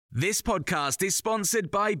This podcast is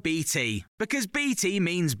sponsored by BT, because BT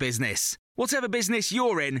means business. Whatever business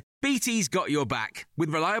you're in, BT's got your back, with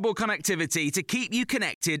reliable connectivity to keep you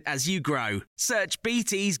connected as you grow. Search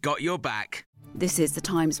BT's got your back. This is the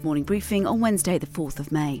Times morning briefing on Wednesday, the 4th of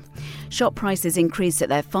May. Shop prices increased at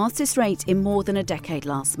their fastest rate in more than a decade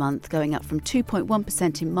last month, going up from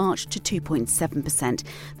 2.1% in March to 2.7%.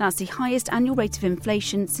 That's the highest annual rate of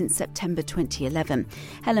inflation since September 2011.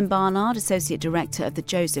 Helen Barnard, Associate Director of the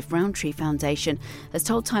Joseph Rowntree Foundation, has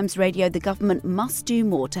told Times Radio the government must do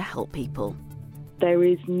more to help people. There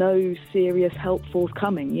is no serious help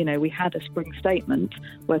forthcoming. You know, we had a spring statement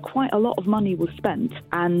where quite a lot of money was spent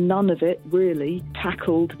and none of it really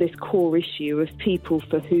tackled this core issue of people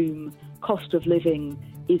for whom cost of living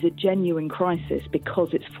is a genuine crisis because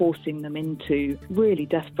it's forcing them into really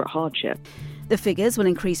desperate hardship. The figures will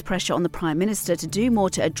increase pressure on the Prime Minister to do more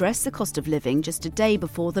to address the cost of living just a day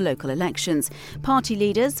before the local elections. Party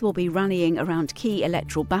leaders will be rallying around key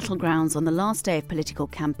electoral battlegrounds on the last day of political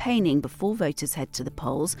campaigning before voters head to the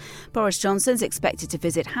polls. Boris Johnson's expected to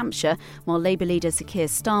visit Hampshire, while Labour leader Sir Keir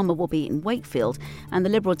Starmer will be in Wakefield, and the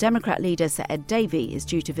Liberal Democrat leader Sir Ed Davey is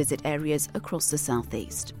due to visit areas across the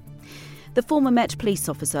southeast. The former Met police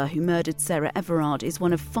officer who murdered Sarah Everard is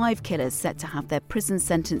one of 5 killers set to have their prison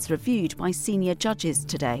sentence reviewed by senior judges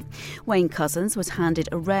today. Wayne Couzens was handed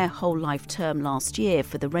a rare whole-life term last year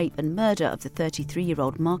for the rape and murder of the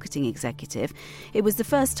 33-year-old marketing executive. It was the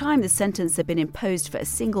first time the sentence had been imposed for a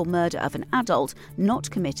single murder of an adult not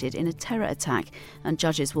committed in a terror attack, and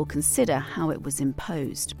judges will consider how it was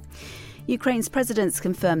imposed. Ukraine's presidents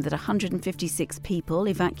confirmed that 156 people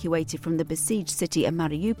evacuated from the besieged city of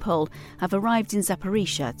Mariupol have arrived in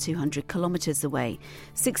Zaporizhia, 200 kilometres away.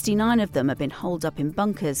 69 of them have been holed up in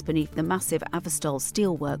bunkers beneath the massive Azovstal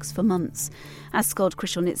steelworks for months. Askod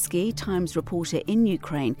Kryshelnitsky, Times reporter in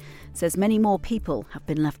Ukraine, says many more people have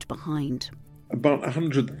been left behind. About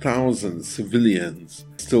 100,000 civilians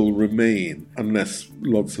still remain, unless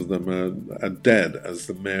lots of them are dead. As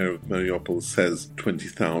the mayor of Mariupol says,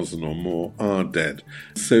 20,000 or more are dead.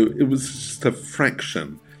 So it was just a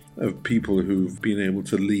fraction of people who've been able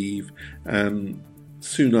to leave, and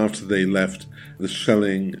soon after they left, the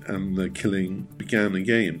shelling and the killing began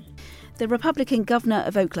again. The Republican governor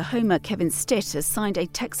of Oklahoma, Kevin Stitt, has signed a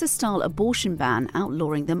Texas-style abortion ban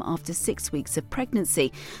outlawing them after 6 weeks of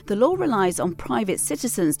pregnancy. The law relies on private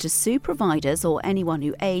citizens to sue providers or anyone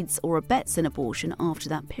who aids or abets an abortion after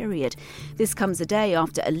that period. This comes a day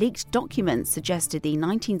after a leaked document suggested the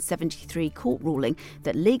 1973 court ruling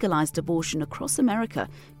that legalized abortion across America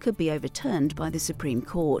could be overturned by the Supreme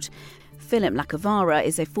Court. Philip Lacavara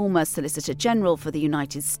is a former Solicitor General for the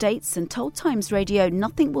United States and told Times Radio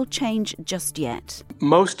nothing will change just yet.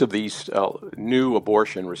 Most of these new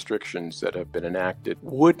abortion restrictions that have been enacted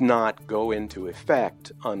would not go into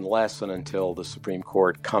effect unless and until the Supreme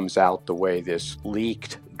Court comes out the way this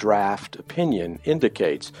leaked draft opinion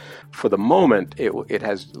indicates. For the moment, it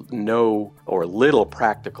has no or little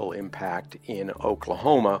practical impact in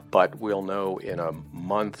Oklahoma, but we'll know in a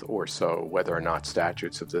month or so whether or not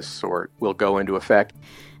statutes of this sort will go into effect.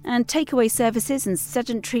 And takeaway services and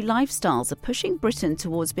sedentary lifestyles are pushing Britain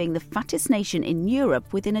towards being the fattest nation in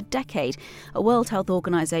Europe within a decade. A World Health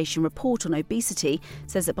Organization report on obesity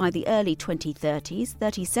says that by the early 2030s,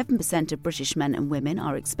 37% of British men and women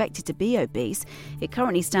are expected to be obese. It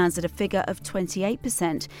currently stands at a figure of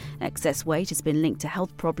 28%. Excess weight has been linked to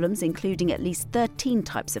health problems, including at least 13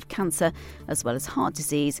 types of cancer, as well as heart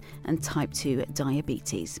disease and type 2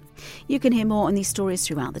 diabetes. You can hear more on these stories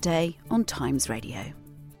throughout the day on Times Radio.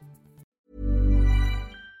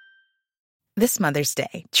 This Mother's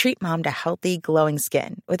Day, treat mom to healthy, glowing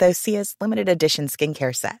skin with Osea's limited edition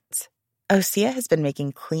skincare sets. Osea has been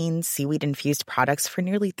making clean, seaweed-infused products for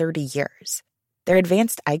nearly 30 years. Their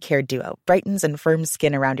advanced eye care duo brightens and firms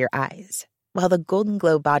skin around your eyes, while the Golden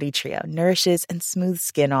Glow Body Trio nourishes and smooths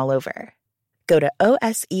skin all over. Go to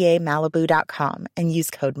OSEAMalibu.com and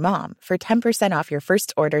use code MOM for 10% off your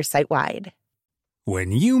first order site-wide.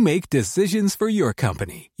 When you make decisions for your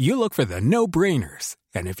company, you look for the no-brainers.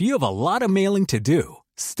 And if you have a lot of mailing to do,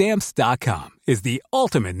 Stamps.com is the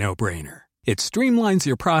ultimate no-brainer. It streamlines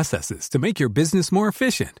your processes to make your business more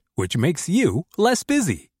efficient, which makes you less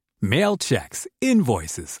busy. Mail checks,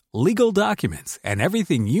 invoices, legal documents, and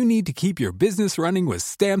everything you need to keep your business running with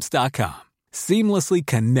Stamps.com. Seamlessly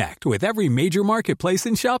connect with every major marketplace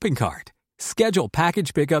and shopping cart. Schedule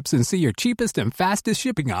package pickups and see your cheapest and fastest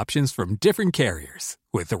shipping options from different carriers,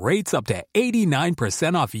 with rates up to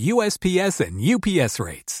 89% off USPS and UPS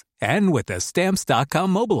rates. And with the Stamps.com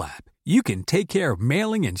mobile app, you can take care of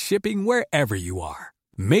mailing and shipping wherever you are.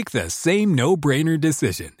 Make the same no-brainer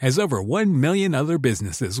decision as over 1 million other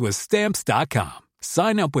businesses with Stamps.com.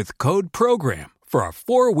 Sign up with code PROGRAM for a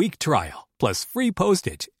 4-week trial, plus free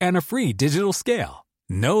postage and a free digital scale.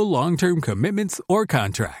 No long-term commitments or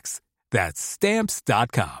contracts. That's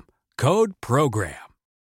Stamps.com. Code PROGRAM.